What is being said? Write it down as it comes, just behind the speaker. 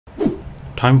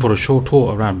Time for a short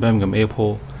tour around Birmingham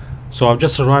Airport. So I've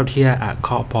just arrived here at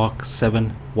car park 7,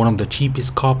 one of the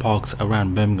cheapest car parks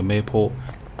around Birmingham Airport.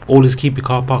 Always keep your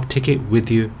car park ticket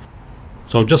with you.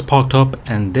 So I've just parked up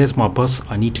and there's my bus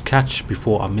I need to catch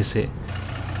before I miss it.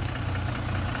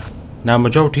 Now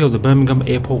majority of the Birmingham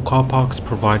Airport car parks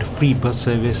provide free bus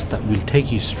service that will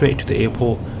take you straight to the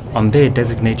airport on their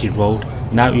designated road.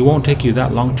 Now it won't take you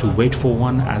that long to wait for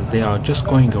one, as they are just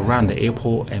going around the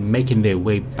airport and making their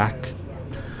way back.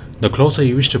 The closer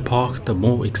you wish to park, the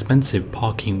more expensive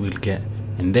parking will get,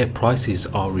 and their prices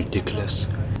are ridiculous.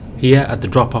 Here at the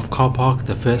drop-off car park,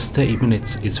 the first 30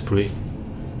 minutes is free.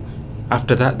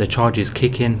 After that the charges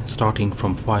kick in, starting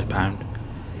from £5.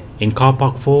 In car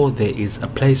park 4 there is a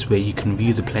place where you can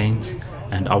view the planes,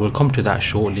 and I will come to that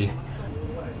shortly.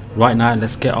 Right now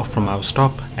let's get off from our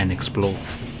stop and explore.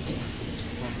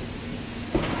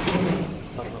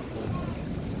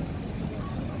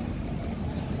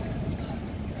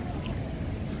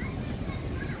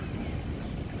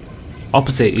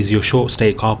 Opposite is your short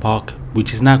stay car park,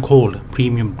 which is now called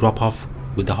Premium Drop-Off,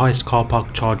 with the highest car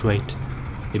park charge rate.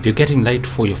 If you're getting late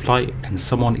for your flight and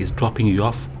someone is dropping you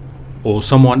off, or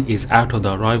someone is out of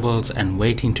the arrivals and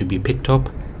waiting to be picked up,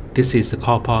 this is the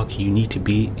car park you need to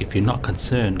be if you're not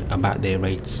concerned about their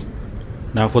rates.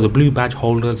 Now for the blue badge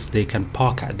holders, they can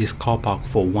park at this car park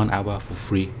for 1 hour for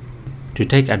free. To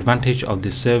take advantage of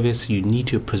this service, you need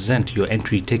to present your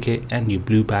entry ticket and your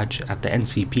blue badge at the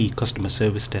NCP customer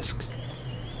service desk.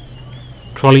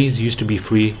 Trolleys used to be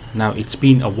free. Now it's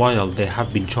been a while they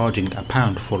have been charging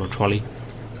 £1 for a trolley.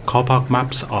 Car park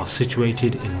maps are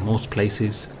situated in most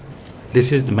places.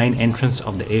 This is the main entrance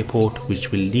of the airport,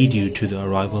 which will lead you to the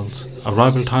arrivals.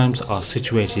 Arrival times are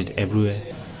situated everywhere.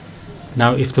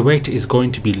 Now if the wait is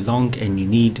going to be long and you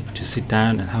need to sit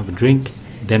down and have a drink,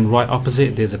 then right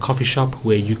opposite there's a coffee shop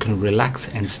where you can relax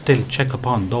and still check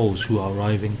upon those who are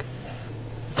arriving.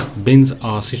 Bins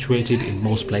are situated in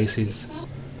most places.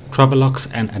 Travel locks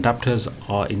and adapters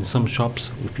are in some shops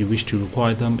if you wish to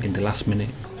require them in the last minute.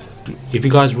 If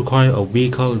you guys require a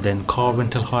vehicle, then car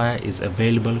rental hire is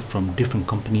available from different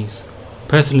companies.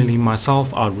 Personally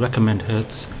myself, I'd recommend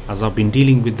Hertz, as I've been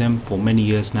dealing with them for many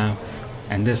years now,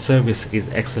 and their service is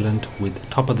excellent with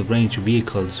top of the range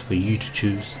vehicles for you to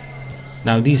choose.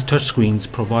 Now these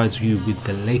touchscreens provides you with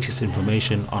the latest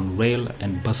information on rail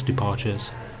and bus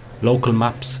departures, local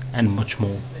maps and much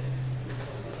more.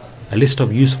 A list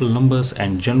of useful numbers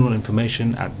and general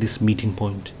information at this meeting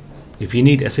point. If you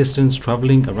need assistance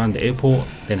travelling around the airport,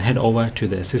 then head over to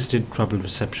the assisted travel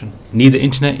reception. Need the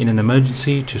internet in an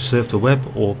emergency to surf the web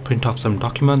or print off some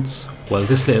documents? Well,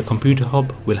 this little computer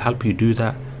hub will help you do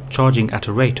that, charging at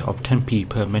a rate of 10p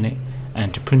per minute,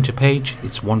 and to print a page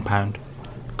it's £1.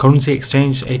 Currency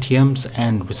exchange ATMs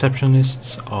and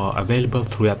receptionists are available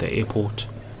throughout the airport.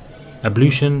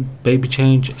 Ablution, baby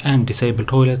change and disabled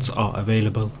toilets are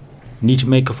available. Need to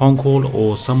make a phone call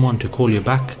or someone to call you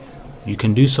back? You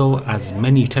can do so, as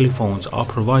many telephones are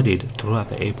provided throughout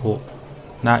the airport.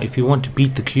 Now if you want to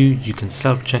beat the queue, you can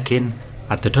self-check in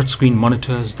at the touchscreen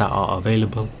monitors that are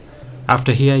available.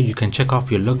 After here you can check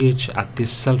off your luggage at this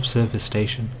self-service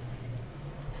station.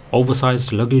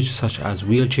 Oversized luggage such as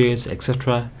wheelchairs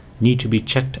etc. need to be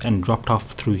checked and dropped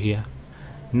off through here.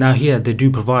 Now here they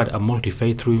do provide a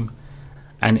multi-faith room,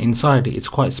 and inside it's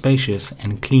quite spacious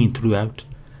and clean throughout.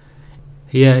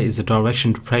 Here is the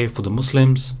direction to pray for the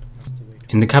Muslims.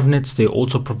 In the cabinets they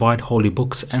also provide holy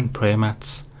books and prayer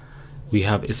mats. We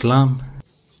have Islam,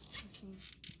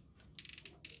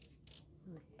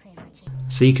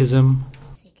 Sikhism,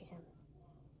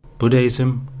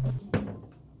 Buddhism,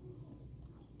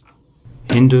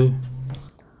 Hindu,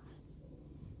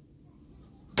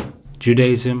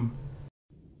 Judaism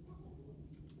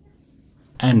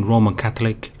and Roman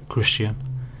Catholic Christian.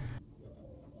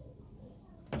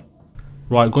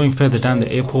 Right, going further down the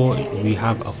airport we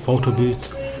have a photo booth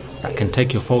that can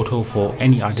take your photo for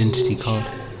any identity card.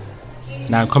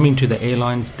 Now coming to the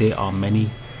airlines, there are many,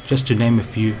 just to name a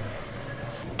few.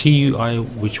 TUI,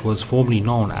 which was formerly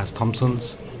known as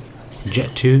Thomson's,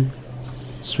 Jet2,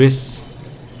 Swiss,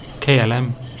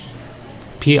 KLM,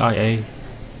 PIA,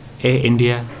 Air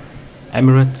India,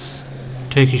 Emirates,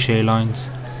 Turkish Airlines,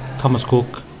 Thomas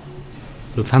Cook,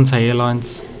 Lufthansa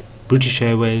Airlines, British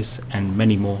Airways and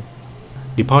many more.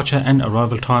 Departure and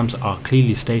arrival times are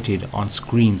clearly stated on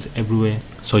screens everywhere,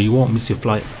 so you won't miss your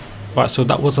flight. Right, so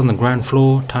that was on the ground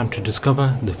floor. Time to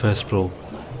discover the first floor.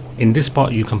 In this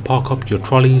spot you can park up your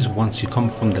trolleys once you come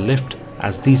from the lift,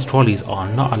 as these trolleys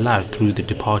are not allowed through the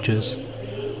departures.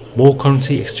 More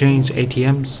currency exchange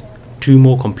ATMs, 2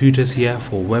 more computers here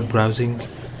for web browsing,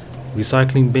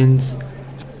 recycling bins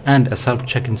and a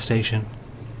self-check-in station.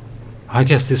 I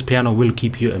guess this piano will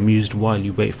keep you amused while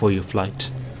you wait for your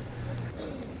flight.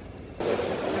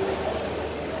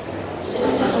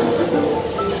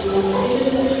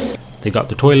 They got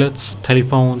the toilets,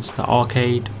 telephones, the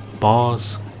arcade,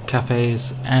 bars,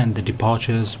 cafes and the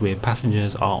departures where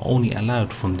passengers are only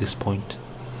allowed from this point.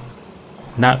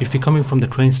 Now if you're coming from the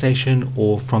train station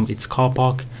or from its car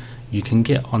park, you can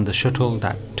get on the shuttle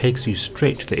that takes you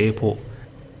straight to the airport.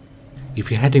 If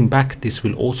you're heading back, this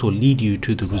will also lead you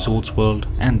to the Resorts World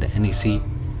and the NEC.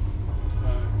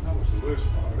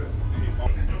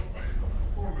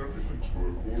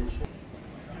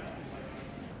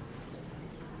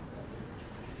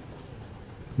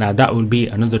 Now that will be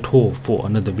another tour for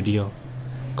another video.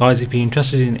 Guys, if you're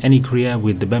interested in any career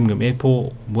with the Birmingham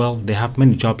Airport, well, they have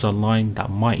many jobs online that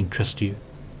might interest you.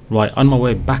 Right, on my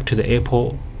way back to the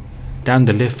airport, down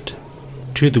the lift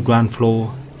to the ground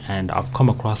floor, and I've come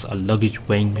across a luggage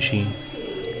weighing machine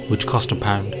which cost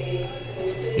 £1.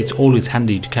 It's always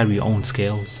handy to carry your own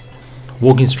scales.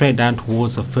 Walking straight down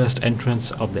towards the first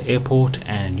entrance of the airport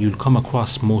and you'll come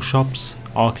across more shops,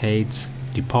 arcades,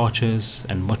 departures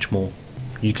and much more.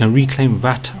 You can reclaim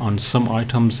VAT on some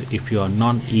items if you are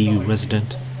non-EU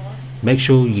resident. Make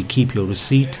sure you keep your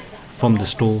receipt from the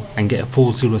store and get a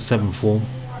 407 form.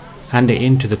 Hand it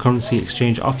in to the currency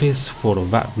exchange office for a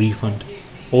VAT refund.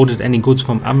 Ordered any goods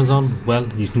from Amazon? Well,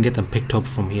 you can get them picked up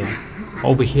from here.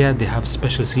 Over here they have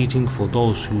special seating for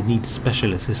those who need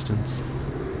special assistance.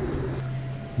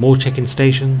 More check-in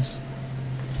stations.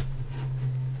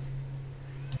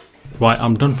 Right,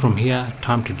 I'm done from here.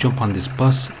 Time to jump on this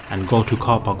bus and go to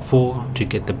car park 4 to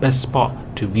get the best spot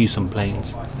to view some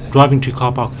planes. Driving to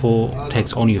car park 4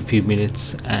 takes only a few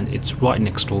minutes and it's right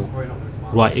next door.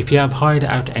 Right, if you have hired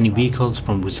out any vehicles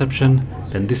from reception,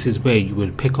 then this is where you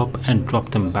will pick up and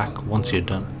drop them back once you're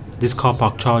done. This car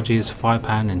park charges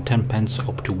 £5 and 10p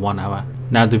up to 1 hour.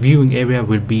 Now the viewing area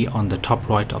will be on the top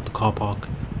right of the car park.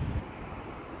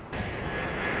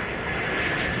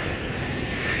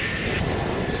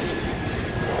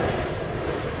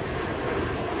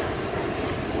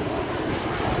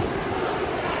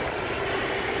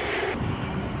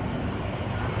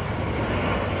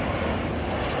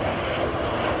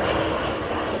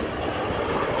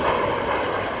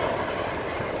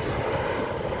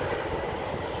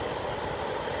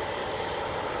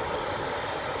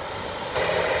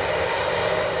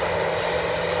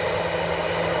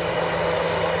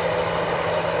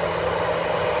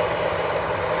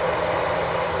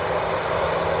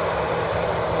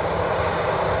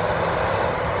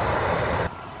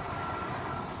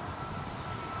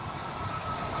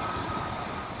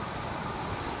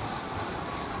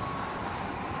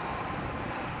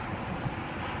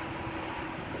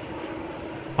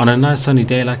 On a nice sunny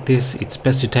day like this, it's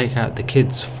best to take out the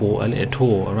kids for a little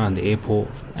tour around the airport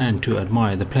and to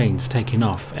admire the planes taking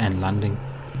off and landing.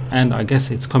 And I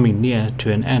guess it's coming near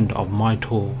to an end of my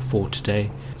tour for today,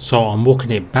 so I'm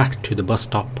walking it back to the bus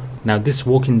stop. Now this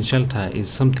walk-in shelter is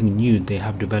something new they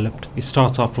have developed. It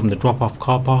starts off from the drop-off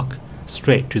car park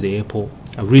straight to the airport.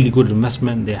 A really good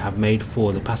investment they have made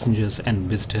for the passengers and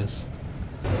visitors.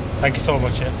 Thank you so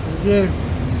much. Yeah.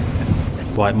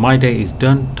 Right, my day is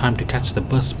done. Time to catch the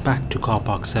bus back to car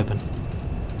park 7.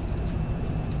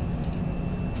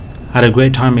 Had a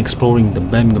great time exploring the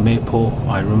Birmingham Airport.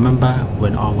 I remember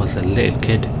when I was a little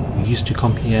kid, we used to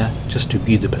come here just to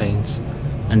view the planes,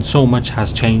 and so much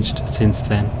has changed since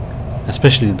then,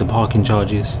 especially the parking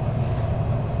charges.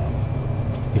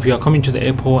 If you are coming to the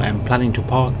airport and planning to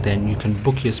park, then you can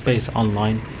book your space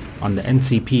online on the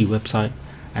NCP website,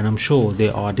 and I'm sure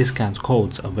there are discount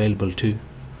codes available too.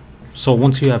 So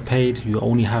once you have paid, you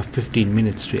only have 15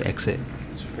 minutes to exit.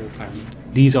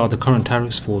 These are the current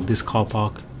tariffs for this car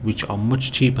park, which are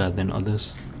much cheaper than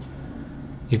others.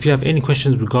 If you have any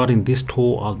questions regarding this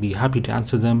tour, I'll be happy to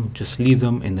answer them. Just leave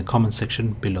them in the comment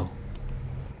section below.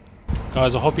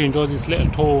 Guys, I hope you enjoyed this little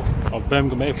tour of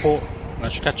Birmingham Airport, and I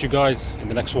shall catch you guys in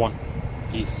the next one.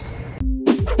 Peace.